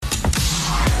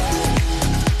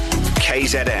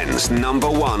KZN's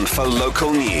 #1 for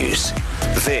local news.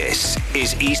 This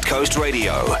is East Coast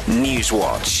Radio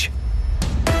Newswatch.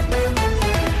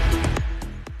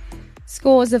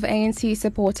 Scores of ANC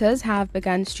supporters have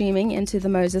begun streaming into the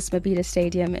Moses Mabhida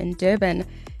Stadium in Durban.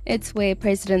 It's where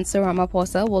President Cyril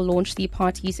Ramaphosa will launch the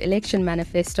party's election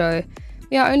manifesto.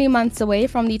 We are only months away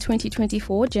from the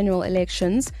 2024 general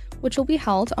elections, which will be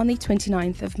held on the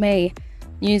 29th of May.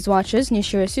 Newswatch's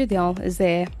Nishira Sudhyal is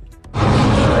there.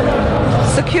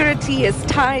 Security is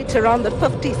tight around the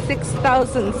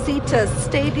 56,000-seater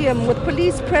stadium with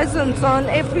police presence on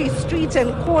every street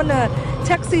and corner.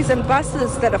 Taxis and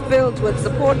buses that are filled with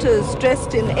supporters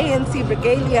dressed in ANC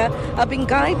regalia are being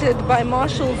guided by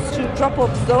marshals to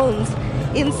drop-off zones.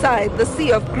 Inside, the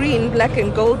sea of green, black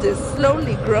and gold is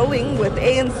slowly growing with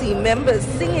ANC members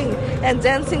singing and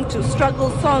dancing to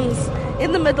struggle songs.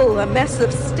 In the middle, a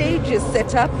massive stage is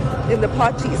set up in the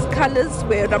party's colours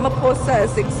where Ramaphosa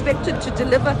is expected to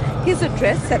deliver his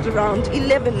address at around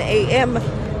 11 a.m.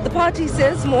 The party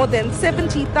says more than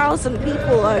 70,000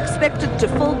 people are expected to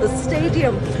fill the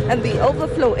stadium and the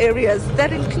overflow areas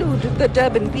that include the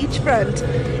Durban beachfront.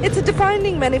 It's a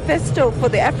defining manifesto for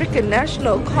the African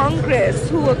National Congress,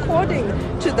 who, according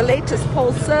to the latest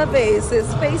poll surveys,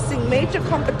 is facing major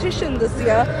competition this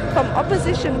year from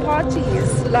opposition parties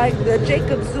like the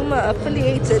Jacob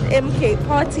Zuma-affiliated MK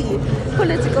Party.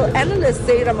 Political analysts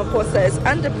say Ramaphosa is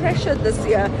under pressure this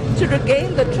year to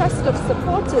regain the trust of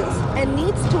supporters and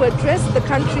needs to address the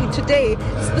country today,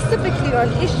 specifically on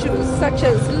issues such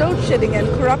as load shedding and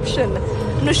corruption.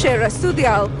 Nushera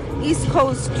Sudhyal, East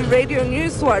Coast Radio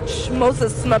Newswatch,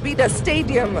 Moses Mabhida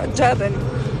Stadium, Durban.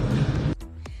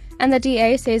 And the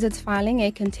DA says it's filing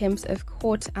a contempt of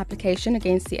court application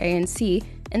against the ANC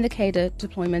in the cadre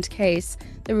deployment case.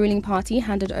 The ruling party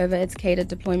handed over its cadre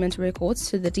deployment records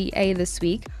to the DA this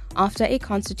week after a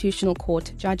constitutional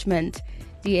court judgment.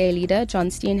 DA leader John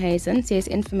Steenhuisen says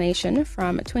information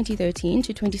from 2013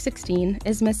 to 2016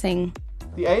 is missing.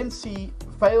 The ANC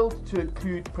failed to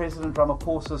include President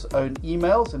Ramaphosa's own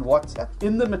emails and WhatsApp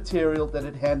in the material that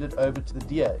it handed over to the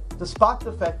DA, despite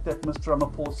the fact that Mr.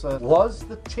 Ramaphosa was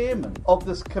the chairman of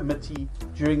this committee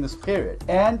during this period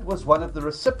and was one of the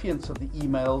recipients of the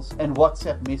emails and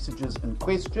WhatsApp messages in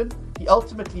question. He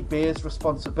ultimately bears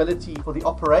responsibility for the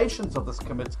operations of this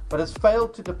committee, but has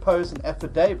failed to depose an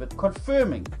affidavit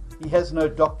confirming he has no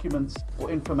documents or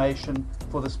information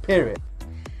for this period.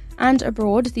 And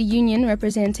abroad, the union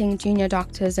representing junior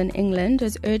doctors in England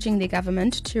is urging the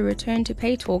government to return to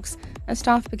pay talks as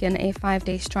staff begin a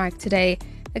 5-day strike today.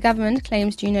 The government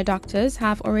claims junior doctors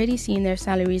have already seen their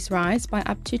salaries rise by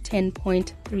up to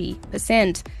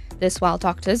 10.3%. This while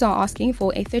doctors are asking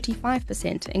for a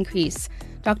 35% increase.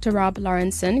 Dr. Rob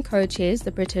Lawrenson co-chairs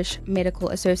the British Medical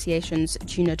Association's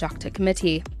Junior Doctor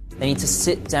Committee. They need to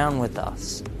sit down with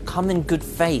us, come in good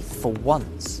faith for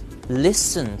once.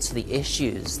 Listen to the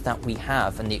issues that we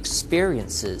have and the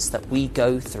experiences that we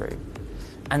go through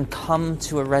and come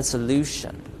to a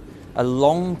resolution, a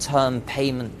long-term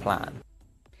payment plan.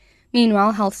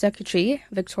 Meanwhile, Health Secretary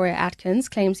Victoria Atkins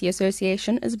claims the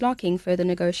association is blocking further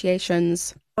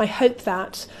negotiations. I hope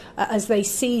that as they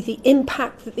see the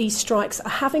impact that these strikes are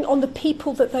having on the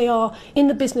people that they are in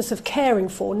the business of caring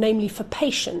for, namely for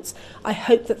patients, I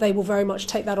hope that they will very much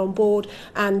take that on board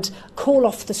and call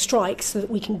off the strikes so that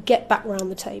we can get back round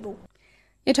the table.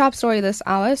 Your top story this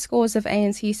hour, scores of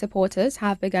ANC supporters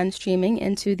have begun streaming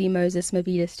into the Moses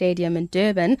Mabhida Stadium in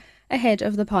Durban ahead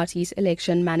of the party's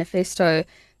election manifesto.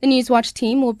 The Newswatch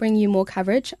team will bring you more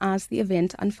coverage as the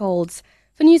event unfolds.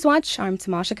 For Newswatch, I'm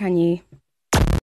Tamasha Kanyi.